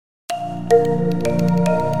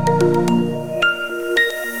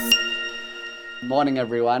Morning,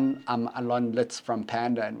 everyone. I'm Alon Litz from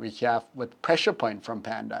Panda, and we're here with Pressure Point from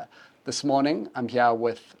Panda. This morning, I'm here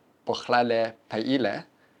with Bohlale Paile,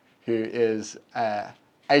 who is a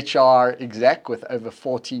HR exec with over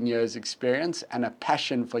 14 years experience and a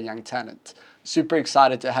passion for young talent. Super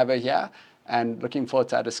excited to have her here and looking forward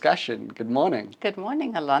to our discussion. Good morning. Good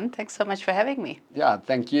morning, Alon. Thanks so much for having me. Yeah,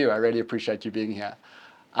 thank you. I really appreciate you being here.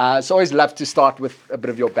 It's always love to start with a bit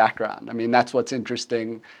of your background. I mean, that's what's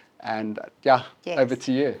interesting. And yes. Over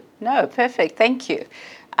to you. No, perfect. Thank you.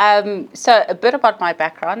 So a bit about my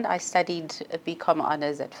background. I studied a BCom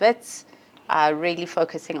honors at Wits, really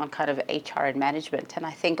focusing on kind of HR and management. And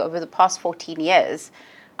I think over the past 14 years,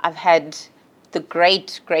 I've had the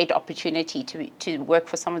great opportunity to work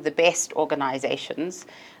for some of the best organizations,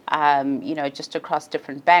 just across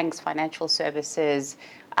different banks, financial services,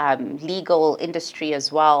 legal industry as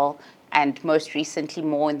well, and most recently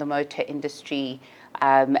more in the motor industry.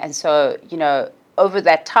 And so, over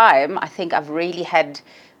that time, I think I've really had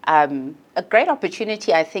a great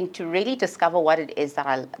opportunity, I think, to really discover what it is that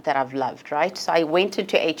I've loved, right? So I went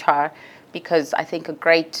into HR because I think a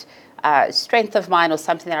great strength of mine, or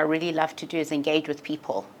something that I really love to do, is engage with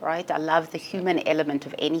people, right? I love the human element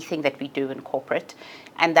of anything that we do in corporate,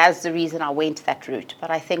 and that's the reason I went that route. But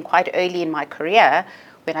I think quite early in my career,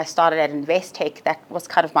 when I started at Investec, that was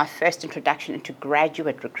kind of my first introduction into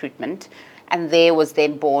graduate recruitment. And there was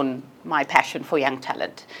then born my passion for young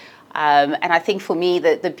talent. And I think for me,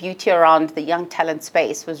 the beauty around the young talent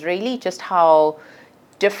space was really just how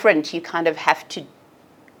different you kind of have to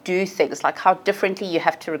do things, like how differently you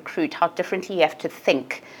have to recruit, how differently you have to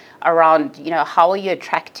think around, how are you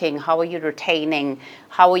attracting, how are you retaining,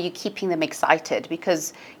 how are you keeping them excited?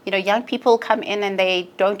 Because, young people come in and they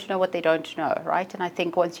don't know what they don't know, right? And I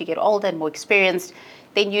think once you get older and more experienced,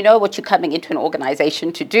 then you know what you're coming into an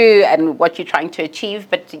organization to do and what you're trying to achieve.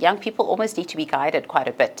 But young people almost need to be guided quite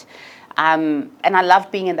a bit. And I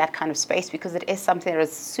love being in that kind of space because it is something that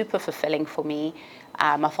is super fulfilling for me.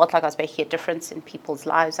 I felt like I was making a difference in people's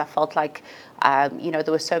lives. I felt like, there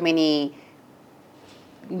were so many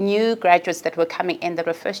new graduates that were coming in that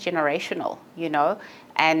were first generational,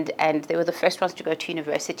 and they were the first ones to go to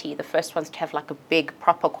university, the first ones to have like a big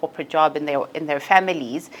proper corporate job in their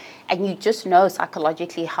families, and you just know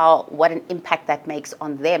psychologically what an impact that makes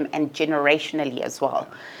on them and generationally as well.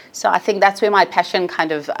 So I think that's where my passion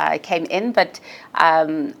kind of came in, but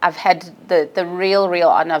I've had the real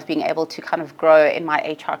honor of being able to kind of grow in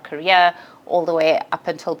my HR career all the way up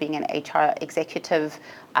until being an HR executive,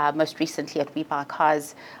 most recently at We Buy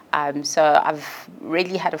Cars. So I've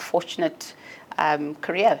really had a fortunate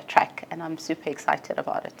career track, and I'm super excited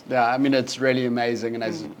about it. Yeah, I mean, it's really amazing. And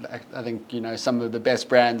as I think, some of the best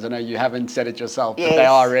brands, I know you haven't said it yourself, but they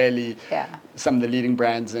are really some of the leading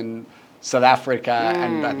brands in South Africa,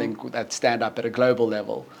 and I think that stand up at a global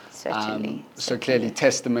level. Certainly. So clearly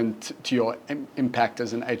testament to your impact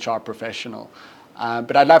as an HR professional.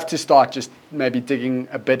 But I'd love to start just maybe digging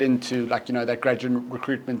a bit into that graduate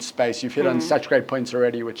recruitment space. You've hit on such great points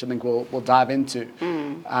already, which I think we'll dive into.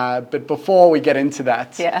 But before we get into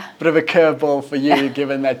that, bit of a curveball for you,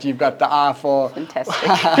 given that you've got the eye for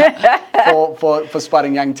for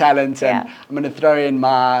spotting young talent, and I'm going to throw in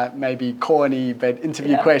my maybe corny but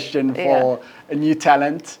interview question for a new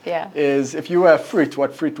talent. Is if you were a fruit,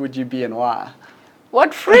 what fruit would you be and why?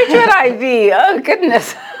 What fruit would I be? Oh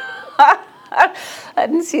goodness. I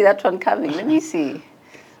didn't see that one coming. Let me see.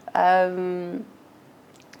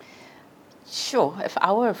 Sure, if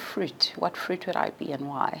I were a fruit, what fruit would I be and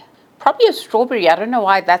why? Probably a strawberry. I don't know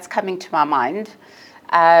why that's coming to my mind.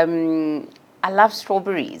 I love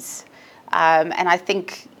strawberries. And I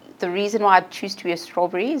think the reason why I choose to be a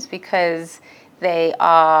strawberry is because they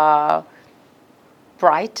are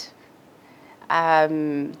bright,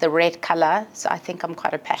 the red color. So I think I'm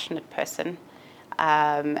quite a passionate person.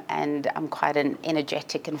 And I'm quite an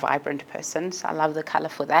energetic and vibrant person, so I love the color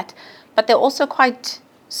for that. But they're also quite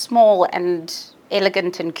small and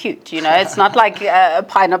elegant and cute, It's not like a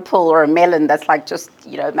pineapple or a melon that's like just,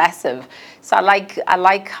 massive. So I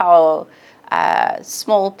like how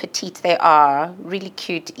small, petite they are, really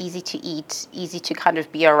cute, easy to eat, easy to kind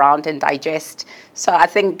of be around and digest. So I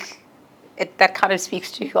think that kind of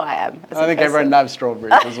speaks to who I am. I think everyone loves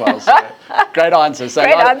strawberries as well. So great answer. So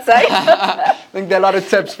great answer. I think there are a lot of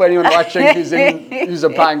tips for anyone watching who's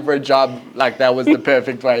applying for a job. Like that was the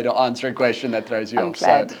perfect way to answer a question that throws you off.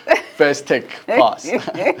 Glad. So first tick, pass.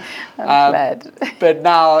 I'm glad. But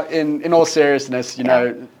now, in all seriousness,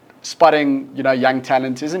 spotting young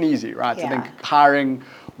talent isn't easy, right? I think hiring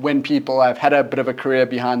when people have had a bit of a career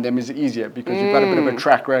behind them is easier because you've got a bit of a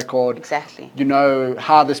track record. Exactly. You know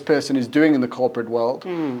how this person is doing in the corporate world.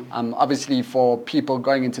 Obviously, for people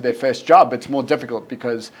going into their first job, it's more difficult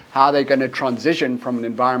because how are they going to transition from an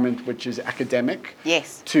environment which is academic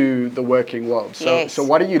Yes. to the working world? So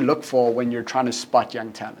what do you look for when you're trying to spot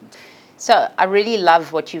young talent? So I really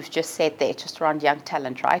love what you've just said there, just around young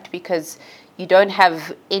talent, right? Because you don't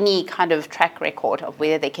have any kind of track record of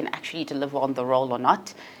whether they can actually deliver on the role or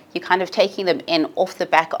not. You're kind of taking them in off the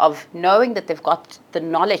back of knowing that they've got the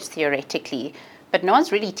knowledge theoretically, but no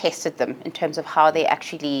one's really tested them in terms of how they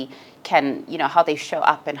actually can, how they show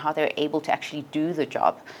up and how they're able to actually do the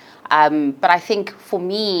job. But I think for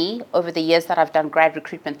me, over the years that I've done grad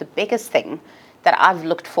recruitment, the biggest thing that I've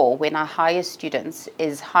looked for when I hire students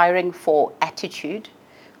is hiring for attitude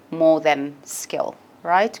more than skill,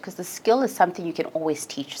 right? Because the skill is something you can always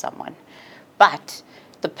teach someone. But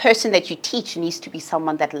the person that you teach needs to be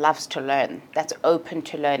someone that loves to learn, that's open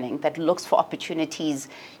to learning, that looks for opportunities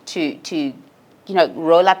to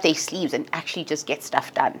roll up their sleeves and actually just get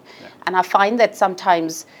stuff done. Yeah. And I find that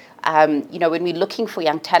sometimes, when we're looking for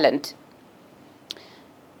young talent,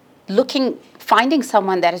 finding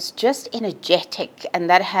someone that is just energetic and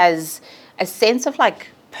that has a sense of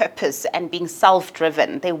purpose and being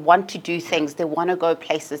self-driven. They want to do things, they want to go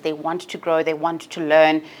places, they want to grow, they want to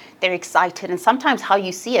learn, they're excited. And sometimes how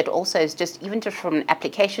you see it also is just from an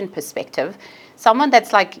application perspective, someone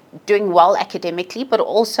that's doing well academically, but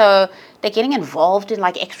also they're getting involved in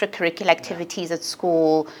extracurricular activities at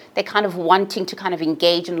school. They're kind of wanting to kind of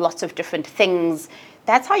engage in lots of different things.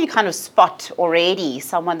 That's how you kind of spot already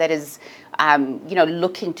someone that is,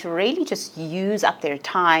 looking to really just use up their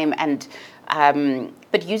time and,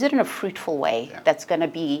 but use it in a fruitful way that's going to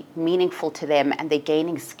be meaningful to them, and they're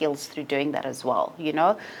gaining skills through doing that as well,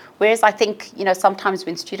 Whereas I think, sometimes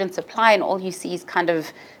when students apply and all you see is kind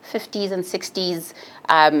of 50s and 60s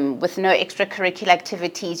with no extracurricular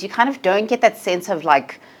activities, you kind of don't get that sense of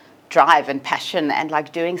drive and passion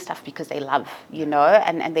and doing stuff because they love,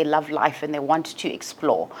 and they love life and they want to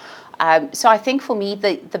explore. So I think for me,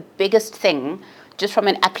 the biggest thing, just from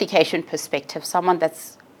an application perspective, someone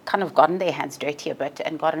that's kind of gotten their hands dirty a bit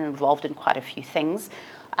and gotten involved in quite a few things.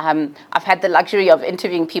 I've had the luxury of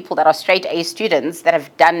interviewing people that are straight A students that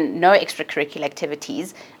have done no extracurricular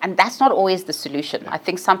activities, and that's not always the solution. I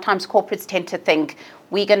think sometimes corporates tend to think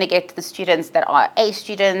we're going to get the students that are A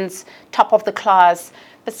students, top of the class,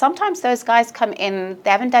 but sometimes those guys come in, they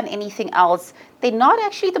haven't done anything else. They're not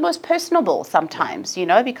actually the most personable sometimes,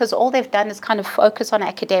 because all they've done is kind of focus on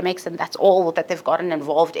academics and that's all that they've gotten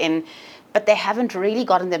involved in. But they haven't really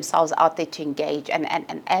gotten themselves out there to engage. And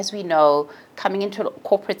as we know, coming into a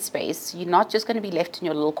corporate space, you're not just going to be left in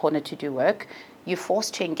your little corner to do work. You're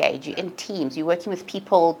forced to engage. You're in teams. You're working with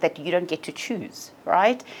people that you don't get to choose,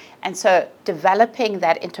 right? And so developing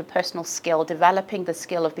that interpersonal skill, developing the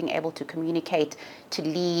skill of being able to communicate, to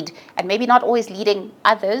lead, and maybe not always leading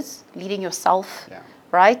others, leading yourself,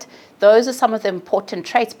 right? Those are some of the important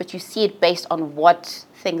traits, but you see it based on what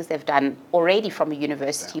things they've done already from a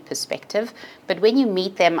university perspective. But when you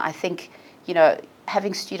meet them, I think,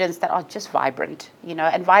 having students that are just vibrant,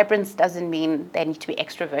 and vibrance doesn't mean they need to be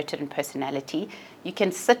extroverted in personality. You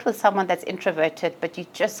can sit with someone that's introverted, but you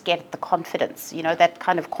just get the confidence, that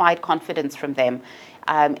kind of quiet confidence from them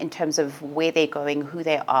in terms of where they're going, who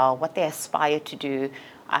they are, what they aspire to do.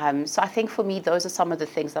 So I think for me, those are some of the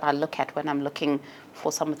things that I look at when I'm looking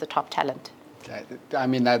for some of the top talent. Okay. I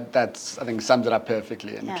mean, that's, I think, sums it up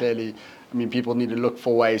perfectly. And clearly, people need to look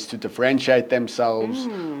for ways to differentiate themselves.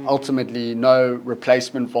 Ultimately, no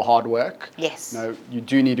replacement for hard work. Yes. No, you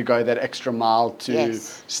do need to go that extra mile to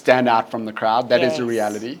stand out from the crowd. That is a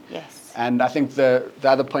reality. Yes. And I think the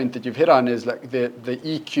other point that you've hit on is the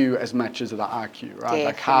EQ as much as the IQ, right?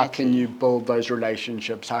 Definitely. How can you build those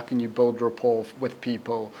relationships? How can you build rapport with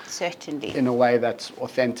people? Certainly. In a way that's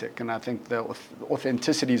authentic. And I think the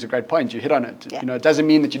authenticity is a great point. You hit on it. Yeah. It doesn't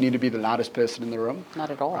mean that you need to be the loudest person in the room.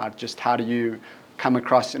 Not at all. Right? Just how do you come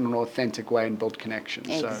across in an authentic way and build connections.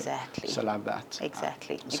 Exactly. So I love that.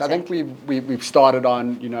 Exactly. So I think we've started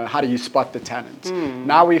on, how do you spot the talent?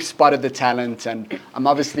 Now we've spotted the talent, and I'm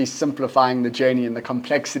obviously simplifying the journey and the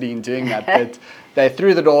complexity in doing that, but they're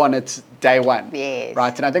through the door and it's day one. Yes.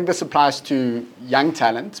 Right? And I think this applies to young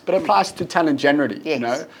talent, but it applies to talent generally.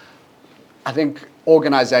 Yes. I think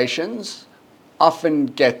organizations often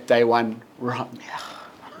get day one wrong.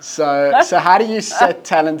 So how do you set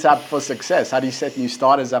talent up for success? How do you set new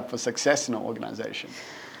starters up for success in an organization?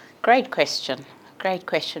 Great question,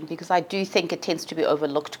 because I do think it tends to be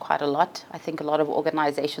overlooked quite a lot. I think a lot of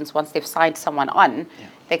organizations, once they've signed someone on,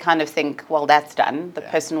 they kind of think, well, that's done. The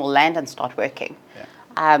person will land and start working.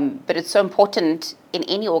 But it's so important in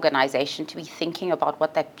any organization to be thinking about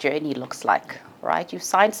what that journey looks like, right? You've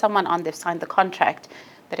signed someone on, they've signed the contract,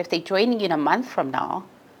 but if they're joining you in a month from now,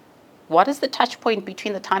 what is the touch point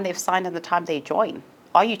between the time they've signed and the time they join?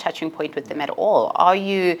 Are you touching point with them at all? Are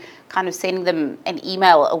you kind of sending them an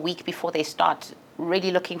email a week before they start?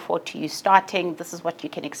 Really looking forward to you starting. This is what you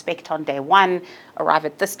can expect on day one. Arrive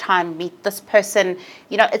at this time, meet this person.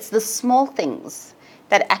 It's the small things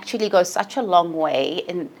that actually go such a long way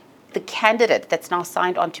in the candidate that's now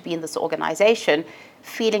signed on to be in this organization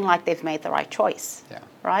feeling like they've made the right choice,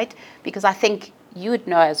 right? Because I think you would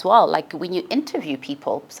know as well, like when you interview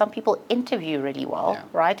people, some people interview really well,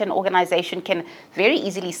 right? An organization can very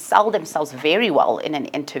easily sell themselves very well in an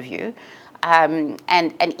interview. And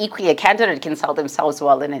equally a candidate can sell themselves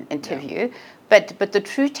well in an interview. But the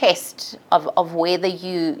true test of whether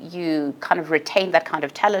you kind of retain that kind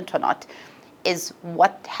of talent or not is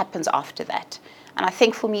what happens after that. And I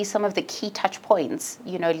think for me, some of the key touch points,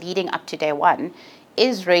 leading up to day one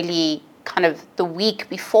is really kind of the week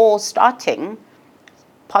before starting,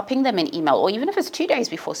 popping them an email, or even if it's 2 days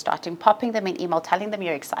before starting, popping them an email, telling them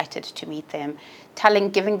you're excited to meet them,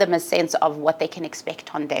 giving them a sense of what they can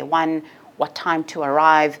expect on day one, what time to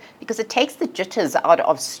arrive, because it takes the jitters out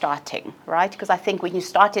of starting, right? Because I think when you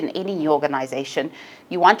start in any new organization,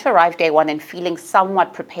 you want to arrive day one and feeling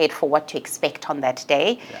somewhat prepared for what to expect on that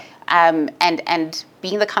day. And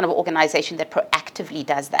being the kind of organization that proactively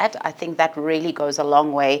does that, I think that really goes a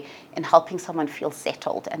long way in helping someone feel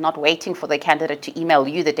settled and not waiting for the candidate to email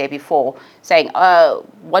you the day before saying,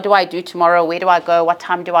 what do I do tomorrow? Where do I go? What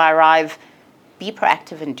time do I arrive? Be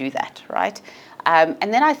proactive and do that, right?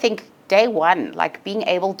 And then I think day one, like being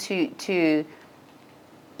able to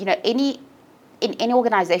in any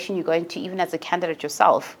organization you go into, even as a candidate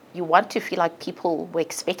yourself, you want to feel like people were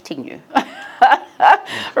expecting you.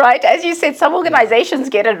 Right? As you said, some organizations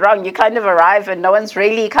get it wrong. You kind of arrive and no one's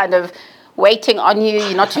really kind of waiting on you.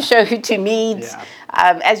 You're not too sure who to meet.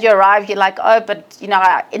 As you arrive, you're like, but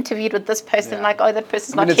I interviewed with this person. Like, that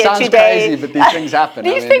person's not here today. It sounds crazy, but these things happen.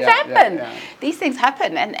 These things happen. These things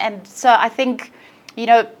happen. And so I think,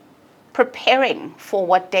 preparing for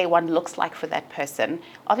what day one looks like for that person.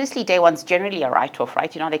 Obviously, day one's generally a write-off,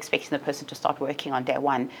 right? You're not expecting the person to start working on day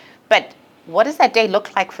one. But what does that day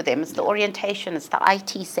look like for them? It's the orientation, it's the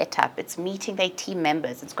IT setup, it's meeting their team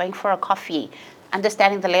members, it's going for a coffee,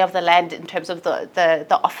 understanding the lay of the land in terms of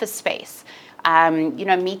the office space,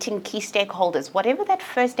 meeting key stakeholders. Whatever that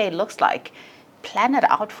first day looks like, plan it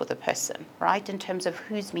out for the person, right? In terms of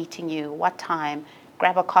who's meeting you, what time,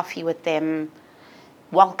 grab a coffee with them,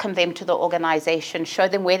 welcome them to the organization, show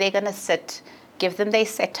them where they're going to sit, give them their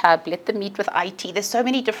setup, let them meet with IT. There's so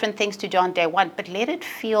many different things to do on day one, but let it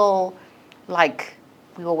feel like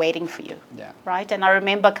we were waiting for you, right? And I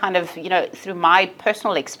remember kind of, through my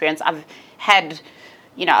personal experience, I've had,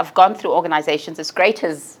 I've gone through organizations, as great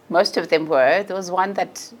as most of them were. There was one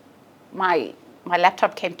that my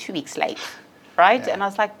laptop came 2 weeks late, right? And I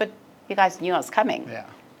was like, but you guys knew I was coming.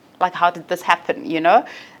 Like, how did this happen,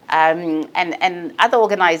 And other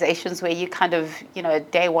organizations where you kind of,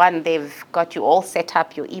 day one, they've got you all set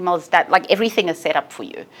up, your emails done, like everything is set up for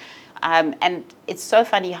you. And it's so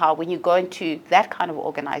funny how when you go into that kind of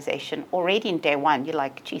organization, already in day one, you're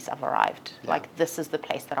like, geez, I've arrived. Like, this is the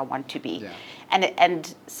place that I want to be.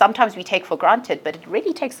 And sometimes we take for granted, but it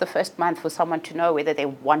really takes the first month for someone to know whether they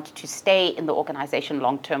want to stay in the organization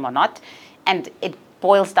long term or not. And it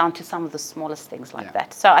boils down to some of the smallest things like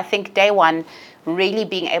that. So I think day one, really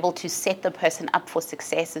being able to set the person up for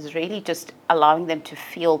success is really just allowing them to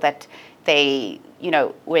feel that they,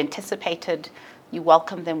 were anticipated, you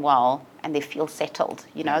welcome them well, and they feel settled.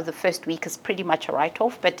 The first week is pretty much a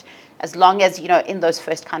write-off, but as long as, in those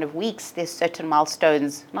first kind of weeks, there's certain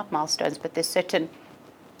milestones, not milestones, but there's certain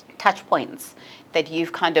touch points that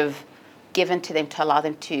you've kind of given to them to allow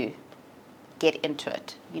them to get into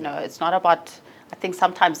it. It's not about, I think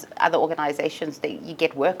sometimes other organizations, you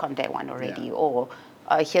get work on day one already, or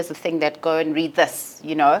here's the thing that go and read this,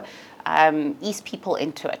 ease people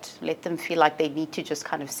into it. Let them feel like they need to just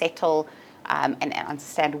kind of settle and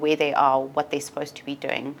understand where they are, what they're supposed to be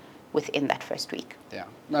doing within that first week.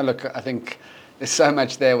 No, look, I think there's so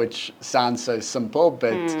much there which sounds so simple,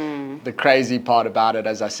 but the crazy part about it,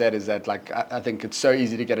 as I said, is that like I think it's so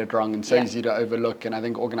easy to get it wrong and so easy to overlook. And I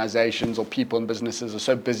think organizations or people and businesses are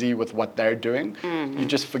so busy with what they're doing, you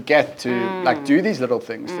just forget to like do these little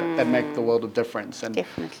things that make the world of difference. And I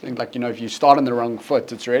think like, if you start on the wrong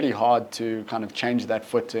foot, it's really hard to kind of change that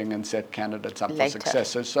footing and set candidates up for success.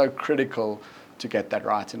 So it's so critical to get that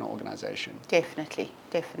right in an organization. Definitely.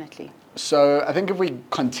 So I think if we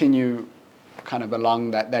continue kind of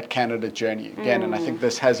along that candidate journey again. And I think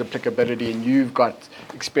this has applicability, and you've got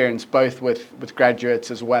experience both with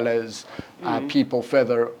graduates as well as people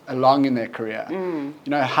further along in their career. You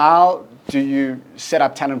know, how do you set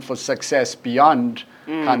up Talent for Success beyond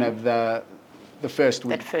kind of the first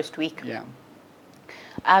week? That first week. Yeah.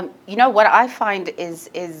 You know, what I find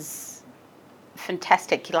is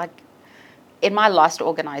fantastic. Like in my last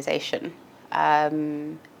organization,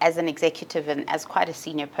 as an executive and as quite a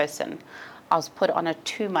senior person, I was put on a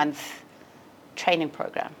 2-month training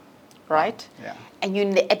program, right? Yeah. And you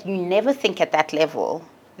never think at that level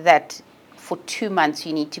that for 2 months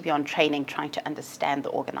you need to be on training trying to understand the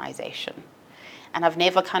organization. And I've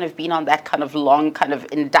never kind of been on that kind of long kind of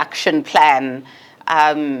induction plan.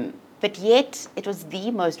 But yet it was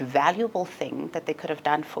the most valuable thing that they could have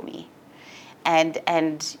done for me.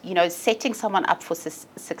 And you know, setting someone up for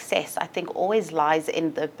success, I think, always lies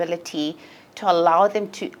in the ability to allow them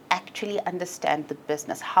to actually understand the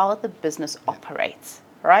business, how the business operates,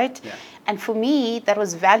 right? Yeah. And for me, that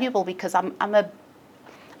was valuable because I'm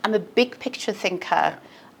a big picture thinker. Yeah.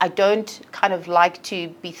 I don't kind of like to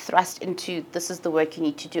be thrust into this is the work you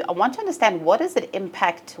need to do. I want to understand what does it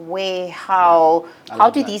impact, where, how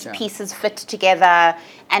do these pieces fit together.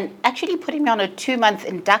 And actually putting me on a 2-month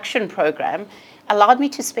induction program allowed me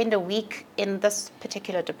to spend a week in this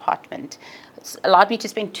particular department. It's allowed me to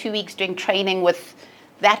spend 2 weeks doing training with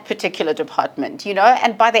that particular department, you know,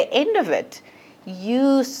 and by the end of it,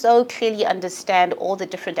 you so clearly understand all the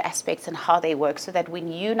different aspects and how they work, so that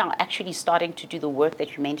when you now actually starting to do the work that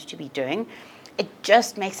you're meant to be doing, it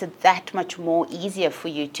just makes it that much more easier for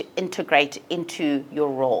you to integrate into your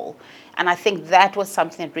role. And I think that was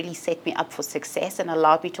something that really set me up for success and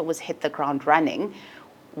allowed me to always hit the ground running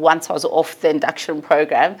once I was off the induction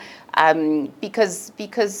program,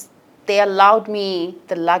 because they allowed me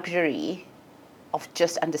the luxury of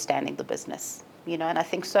just understanding the business, you know. And I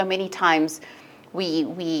think so many times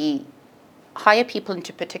we hire people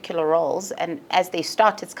into particular roles, and as they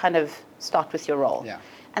start, it's kind of start with your role. Yeah.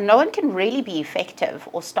 And no one can really be effective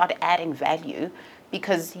or start adding value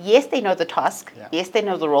because, yes, they know the task, yes, they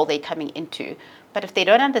know the role they're coming into, but if they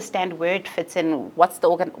don't understand where it fits in, what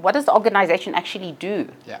does the organization actually do?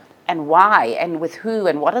 Yeah. And why, and with who,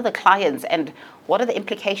 and what are the clients, and what are the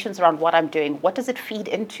implications around what I'm doing? What does it feed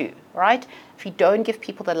into, right? If you don't give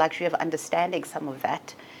people the luxury of understanding some of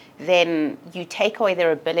that, then you take away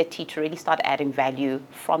their ability to really start adding value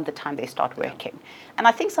from the time they start working. And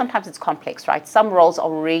I think sometimes it's complex, right? Some roles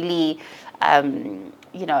are really, are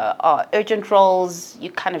urgent roles.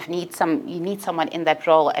 You kind of need someone in that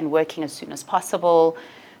role and working as soon as possible.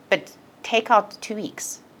 But take out 2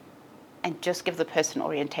 weeks and just give the person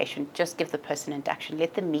orientation, just give the person induction,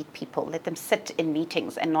 let them meet people, let them sit in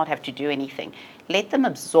meetings and not have to do anything. Let them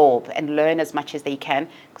absorb and learn as much as they can,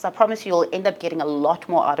 because I promise you'll end up getting a lot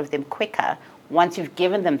more out of them quicker once you've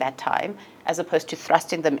given them that time, as opposed to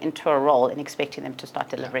thrusting them into a role and expecting them to start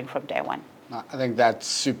delivering from day one. I think that's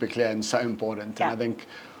super clear and so important. And I think,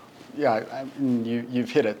 you've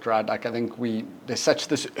hit it, right? Like, I think there's such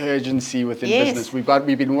this urgency within business. We've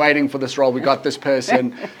been waiting for this role. We got this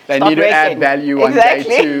person. They need to add value on day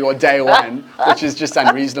 2 or day 1, which is just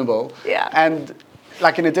unreasonable. Yeah. And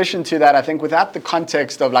like, in addition to that, I think without the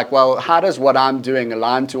context of like, well, how does what I'm doing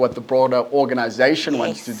align to what the broader organization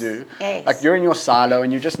wants to do? Yes. Like, you're in your silo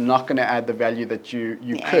and you're just not going to add the value that you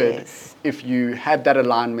could if you had that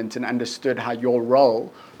alignment and understood how your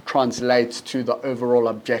role translates to the overall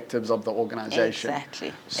objectives of the organization.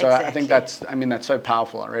 Exactly. So I think that's so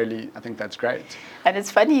powerful. I think that's great. And it's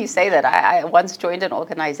funny you say that. I once joined an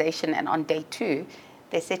organization, and on day 2,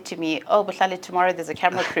 they said to me, "Oh, Bohlale, tomorrow there's a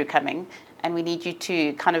camera crew coming, and we need you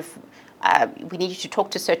to talk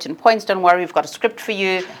to certain points. Don't worry, we've got a script for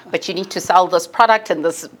you, but you need to sell this product and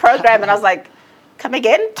this program." And I was like, "Come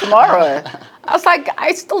again tomorrow?" I was like,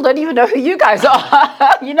 I still don't even know who you guys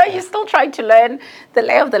are. You're still trying to learn the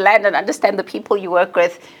lay of the land and understand the people you work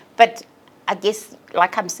with. But I guess,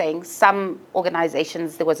 like I'm saying, some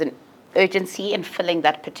organizations, there was an urgency in filling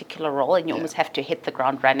that particular role, and you almost have to hit the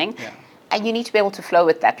ground running. Yeah. And you need to be able to flow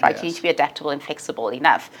with that, right? Yes. You need to be adaptable and flexible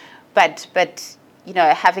enough. But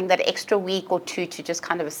having that extra week or 2 to just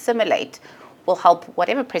kind of assimilate will help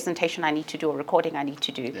whatever presentation I need to do or recording I need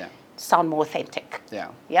to do sound more authentic.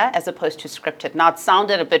 Yeah, as opposed to scripted. Now, it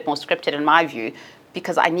sounded a bit more scripted in my view,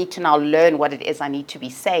 because I need to now learn what it is I need to be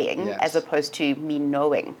saying, as opposed to me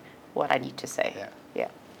knowing what I need to say. Yeah.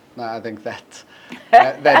 No, I think that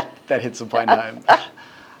hits the point home.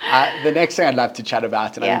 The next thing I'd love to chat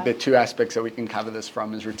about, and I think there are 2 aspects that we can cover this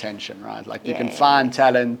from, is retention, right? Like, you can find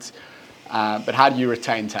talent, But how do you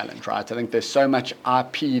retain talent, right? I think there's so much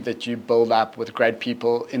IP that you build up with great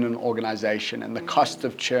people in an organization, and the cost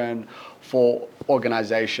of churn for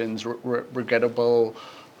organizations, regrettable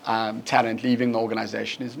talent leaving the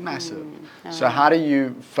organization is massive. So how do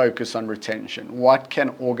you focus on retention? What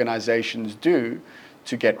can organizations do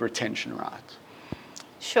to get retention right?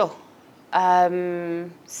 Sure.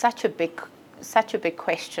 Such a big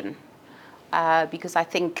question, because I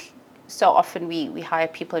think so often we hire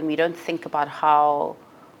people and we don't think about how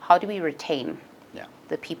do we retain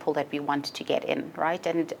the people that we want to get in, right?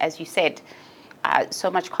 And as you said, so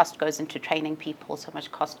much cost goes into training people, so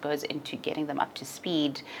much cost goes into getting them up to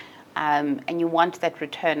speed, and you want that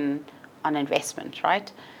return on investment,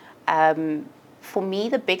 right? For me,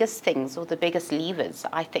 the biggest things or the biggest levers,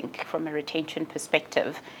 I think, from a retention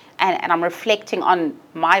perspective, and I'm reflecting on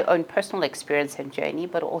my own personal experience and journey,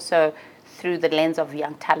 but also through the lens of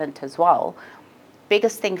young talent as well,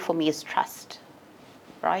 biggest thing for me is trust,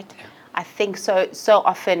 right? I think so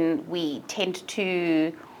often we tend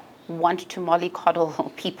to want to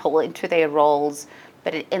mollycoddle people into their roles,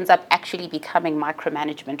 but it ends up actually becoming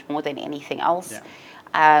micromanagement more than anything else.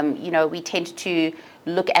 We tend to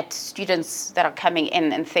look at students that are coming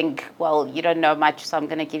in and think, well, you don't know much, so I'm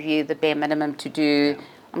going to give you the bare minimum to do.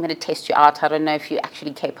 I'm going to test you out. I don't know if you're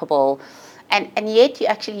actually capable. And yet you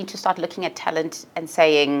actually need to start looking at talent and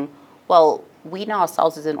saying, well, we know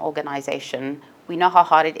ourselves as an organization. We know how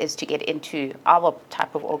hard it is to get into our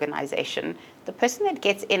type of organization. The person that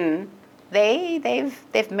gets in,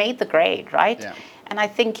 they've made the grade, right? Yeah. And I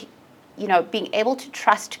think, being able to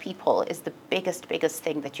trust people is the biggest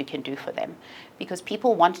thing that you can do for them, because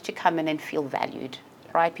people want to come in and feel valued,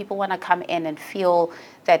 right? People want to come in and feel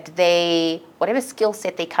that whatever skill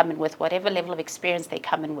set they come in with, whatever level of experience they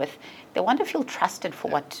come in with, they want to feel trusted for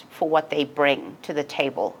what they bring to the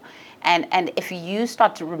table. And if you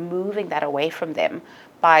start removing that away from them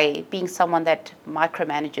by being someone that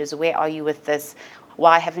micromanages, where are you with this?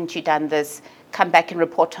 Why haven't you done this? Come back and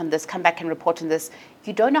report on this. Come back and report on this.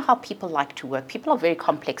 You don't know how people like to work. People are very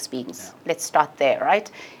complex beings. Let's start there, right?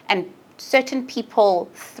 And certain people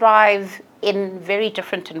thrive in very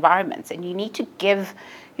different environments, and you need to give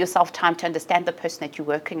yourself time to understand the person that you're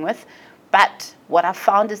working with. But what I've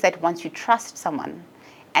found is that once you trust someone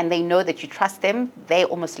and they know that you trust them, they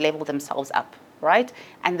almost level themselves up, right?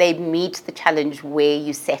 And they meet the challenge where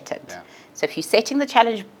you set it. So if you're setting the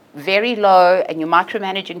challenge very low and you're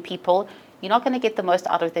micromanaging people, you're not going to get the most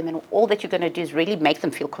out of them, and all that you're going to do is really make them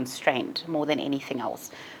feel constrained more than anything else.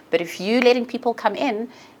 But if you're letting people come in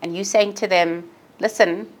and you're saying to them,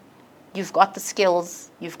 listen, you've got the skills,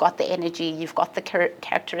 you've got the energy, you've got the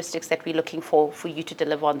characteristics that we're looking for you to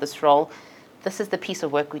deliver on this role. This is the piece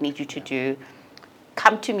of work we need you to do.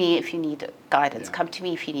 Come to me if you need guidance. Come to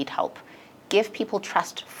me if you need help. Give people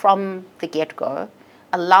trust from the get-go.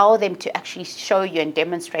 Allow them to actually show you and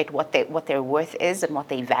demonstrate what their worth is and what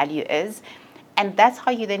their value is. And that's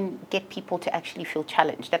how you then get people to actually feel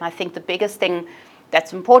challenged. And I think the biggest thing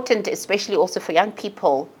that's important, especially also for young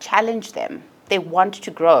people, challenge them. They want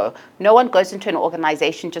to grow. No one goes into an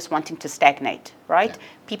organization just wanting to stagnate, right?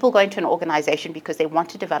 People go into an organization because they want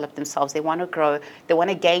to develop themselves. They want to grow. They want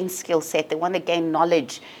to gain skill set. They want to gain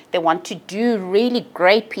knowledge. They want to do really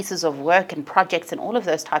great pieces of work and projects and all of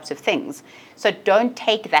those types of things. So don't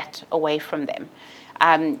take that away from them.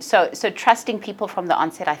 So trusting people from the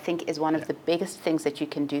onset, I think, is one of the biggest things that you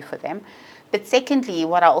can do for them. But secondly,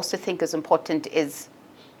 what I also think is important is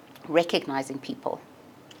recognizing people.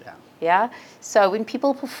 Yeah. So when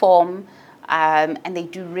people perform and they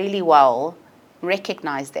do really well,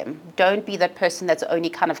 recognize them. Don't be that person that's only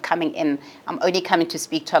kind of coming in. I'm only coming to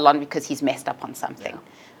speak to Alon because he's messed up on something.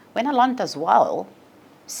 When Alon does well,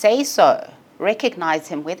 say so. Recognize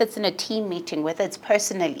him, whether it's in a team meeting, whether it's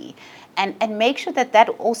personally, and make sure that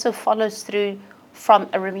also follows through from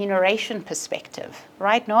a remuneration perspective,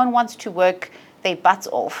 right? No one wants to work their butts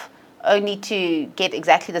off only to get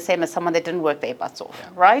exactly the same as someone that didn't work their butts off,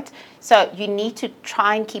 right? So you need to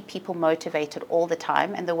try and keep people motivated all the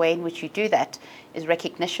time, and the way in which you do that is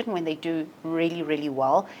recognition when they do really, really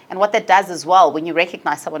well. And what that does as well, when you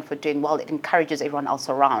recognize someone for doing well, it encourages everyone else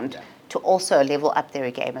around to also level up their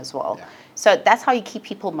game as well. So that's how you keep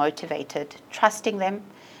people motivated, trusting them,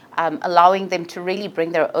 allowing them to really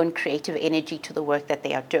bring their own creative energy to the work that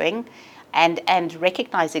they are doing, and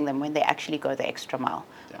recognizing them when they actually go the extra mile.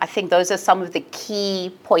 I think those are some of the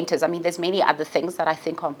key pointers. I mean, there's many other things that I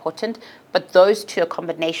think are important, but those two, a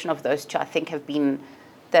combination of those two, I think have been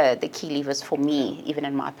the key levers for me, even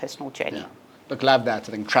in my personal journey. Look, love that.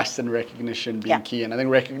 I think trust and recognition being key. And I think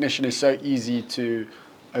recognition is so easy to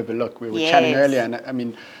overlook. We were chatting Yes. earlier, and I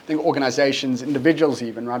mean, I think organizations, individuals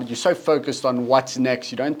even, right? You're so focused on what's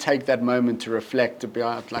next, you don't take that moment to reflect, to be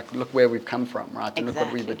like, look where we've come from, right? And look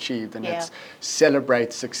what we've Exactly. achieved, and Yeah. it's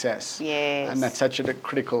celebrate success. Yes. And that's such a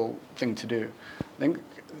critical thing to do. I think,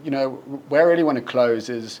 where I really want to close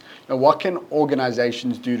is, what can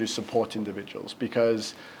organizations do to support individuals?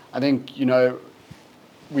 Because I think,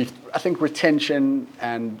 I think retention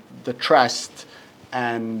and the trust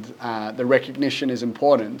and the recognition is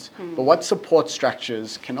important, but what support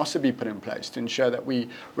structures can also be put in place to ensure that we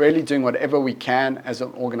really doing whatever we can as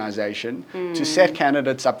an organization to set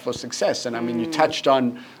candidates up for success? And I mean, you touched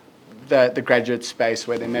on the graduate space,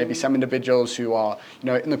 where there may be some individuals who are,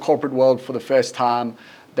 in the corporate world for the first time.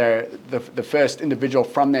 They're the first individual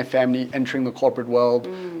from their family entering the corporate world.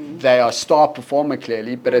 They are a star performer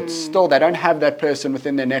clearly, but it's still, they don't have that person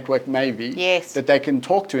within their network maybe that they can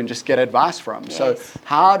talk to and just get advice from. Yes. So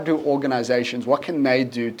how do organizations, what can they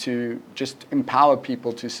do to just empower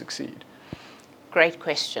people to succeed? Great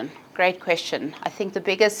question. Great question. I think the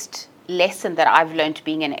biggest lesson that I've learned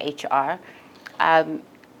being in HR,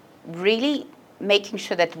 really making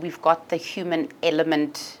sure that we've got the human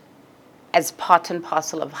element as part and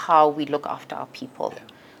parcel of how we look after our people. Yeah.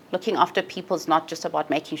 Looking after people is not just about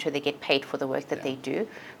making sure they get paid for the work that they do,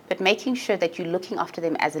 but making sure that you're looking after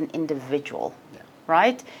them as an individual,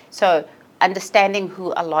 right? So understanding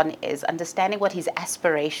who Alon is, understanding what his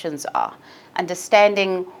aspirations are,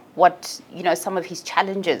 understanding what, some of his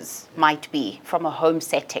challenges might be from a home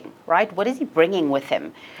setting, right? What is he bringing with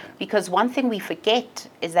him? Because one thing we forget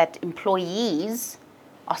is that employees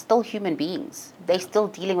are still human beings. They're still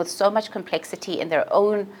dealing with so much complexity in their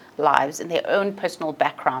own lives, in their own personal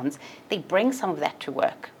backgrounds. They bring some of that to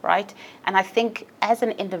work, right? And I think as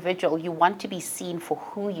an individual, you want to be seen for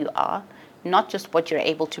who you are, not just what you're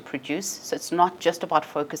able to produce. So it's not just about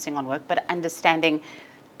focusing on work, but understanding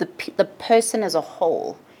the person as a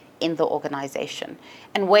whole in the organization.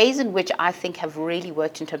 And ways in which I think have really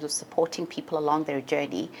worked in terms of supporting people along their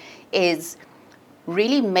journey is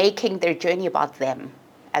really making their journey about them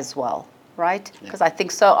as well, right? Because I think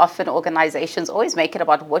so often organizations always make it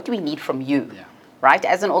about what do we need from you, right?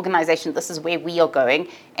 As an organization, this is where we are going,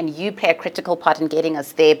 and you play a critical part in getting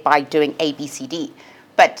us there by doing A, B, C, D.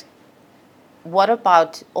 But what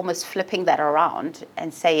about almost flipping that around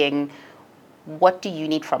and saying, what do you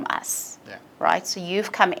need from us, right? So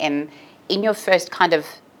you've come in your first kind of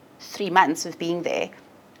 3 months of being there,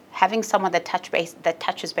 having someone that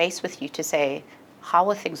touches base with you to say, how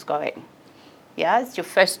are things going? Yeah, it's your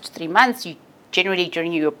first 3 months. You generally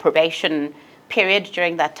during your probation period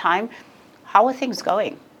during that time, how are things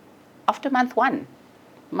going? After month 1,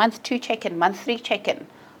 month 2 check-in, month 3 check-in.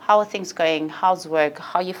 How are things going? How's work?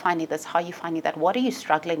 How are you finding this? How are you finding that? What are you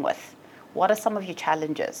struggling with? What are some of your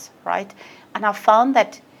challenges, right? And I found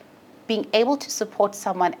that being able to support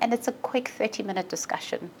someone, and it's a quick 30-minute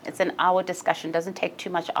discussion. It's an hour discussion, doesn't take too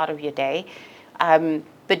much out of your day.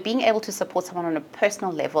 But being able to support someone on a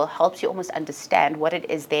personal level helps you almost understand what it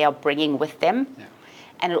is they are bringing with them.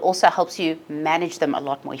 And it also helps you manage them a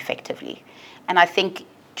lot more effectively. And I think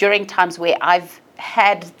during times where I've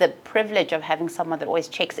had the privilege of having someone that always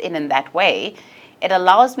checks in that way, it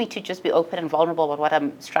allows me to just be open and vulnerable about what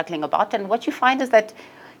I'm struggling about. And what you find is that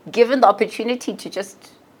given the opportunity to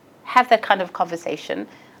just have that kind of conversation,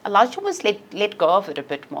 allows you to almost let go of it a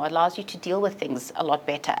bit more, allows you to deal with things a lot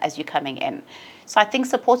better as you're coming in. So I think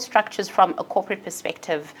support structures from a corporate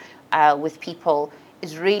perspective with people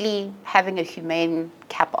is really having a humane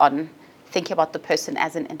cap on, thinking about the person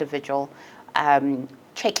as an individual,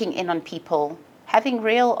 checking in on people, having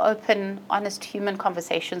real, open, honest human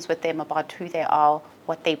conversations with them about who they are,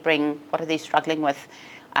 what they bring, what are they struggling with.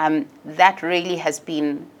 That really has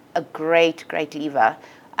been a great, great lever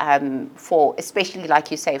for, especially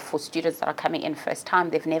like you say, for students that are coming in first time.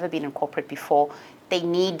 They've never been in corporate before. They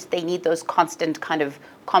need those constant kind of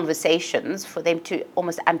conversations for them to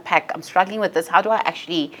almost unpack, I'm struggling with this, how do I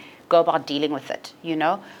actually go about dealing with it,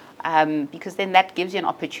 because then that gives you an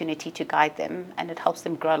opportunity to guide them, and it helps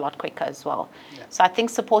them grow a lot quicker as well. So I think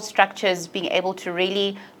support structures, being able to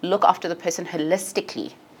really look after the person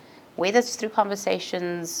holistically, whether it's through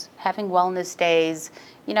conversations, having wellness days,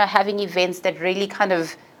 having events that really kind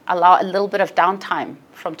of allow a little bit of downtime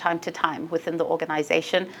from time to time within the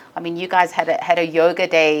organization. I mean, you guys had a yoga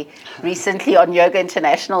day recently on Yoga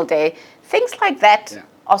International Day. Things like that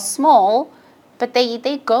are small, But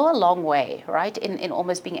they go a long way, right? In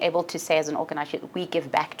almost being able to say as an organization, we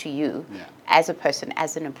give back to you as a person,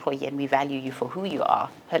 as an employee, and we value you for who you are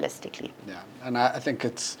holistically. Yeah, and I think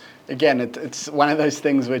it's, again, it's one of those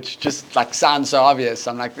things which just like sounds so obvious.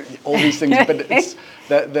 I'm like, all these things, but it's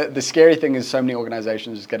the scary thing is so many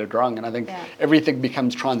organizations just get it wrong. And I think everything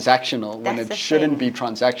becomes transactional when it shouldn't be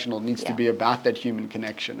transactional. It needs to be about that human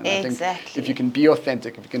connection. And I think if you can be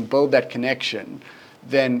authentic, if you can build that connection,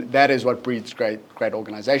 then that is what breeds great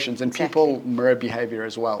organizations. And people mirror behavior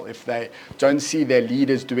as well. If they don't see their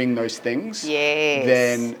leaders doing those things,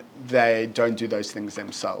 then they don't do those things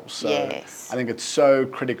themselves. So I think it's so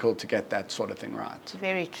critical to get that sort of thing right.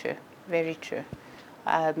 Very true, very true.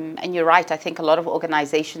 And you're right, I think a lot of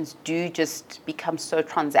organizations do just become so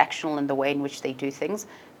transactional in the way in which they do things,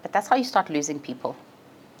 but that's how you start losing people,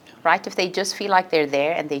 right? If they just feel like they're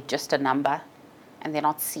there and they're just a number and they're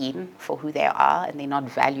not seen for who they are and they're not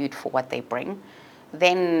valued for what they bring,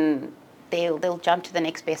 then they'll jump to the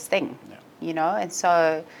next best thing, you know? And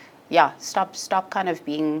so, stop kind of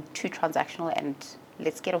being too transactional and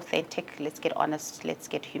let's get authentic, let's get honest, let's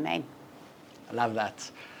get humane. I love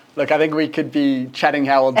that. Look, I think we could be chatting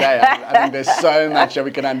here all day. I think there's so much that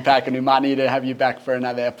we can unpack, and we might need to have you back for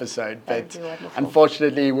another episode. But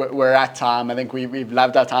unfortunately, we're at time. I think we've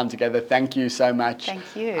loved our time together. Thank you so much. Thank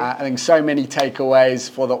you. I think so many takeaways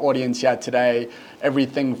for the audience here today.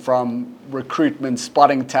 Everything from recruitment,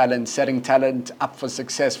 spotting talent, setting talent up for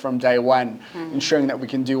success from day one, ensuring that we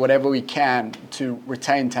can do whatever we can to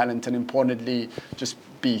retain talent, and importantly, just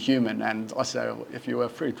be human. And also, if you were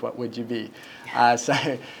fruit, what would you be? So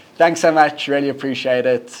thanks so much. Really appreciate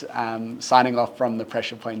it. Signing off from the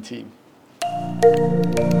Pressure Point team.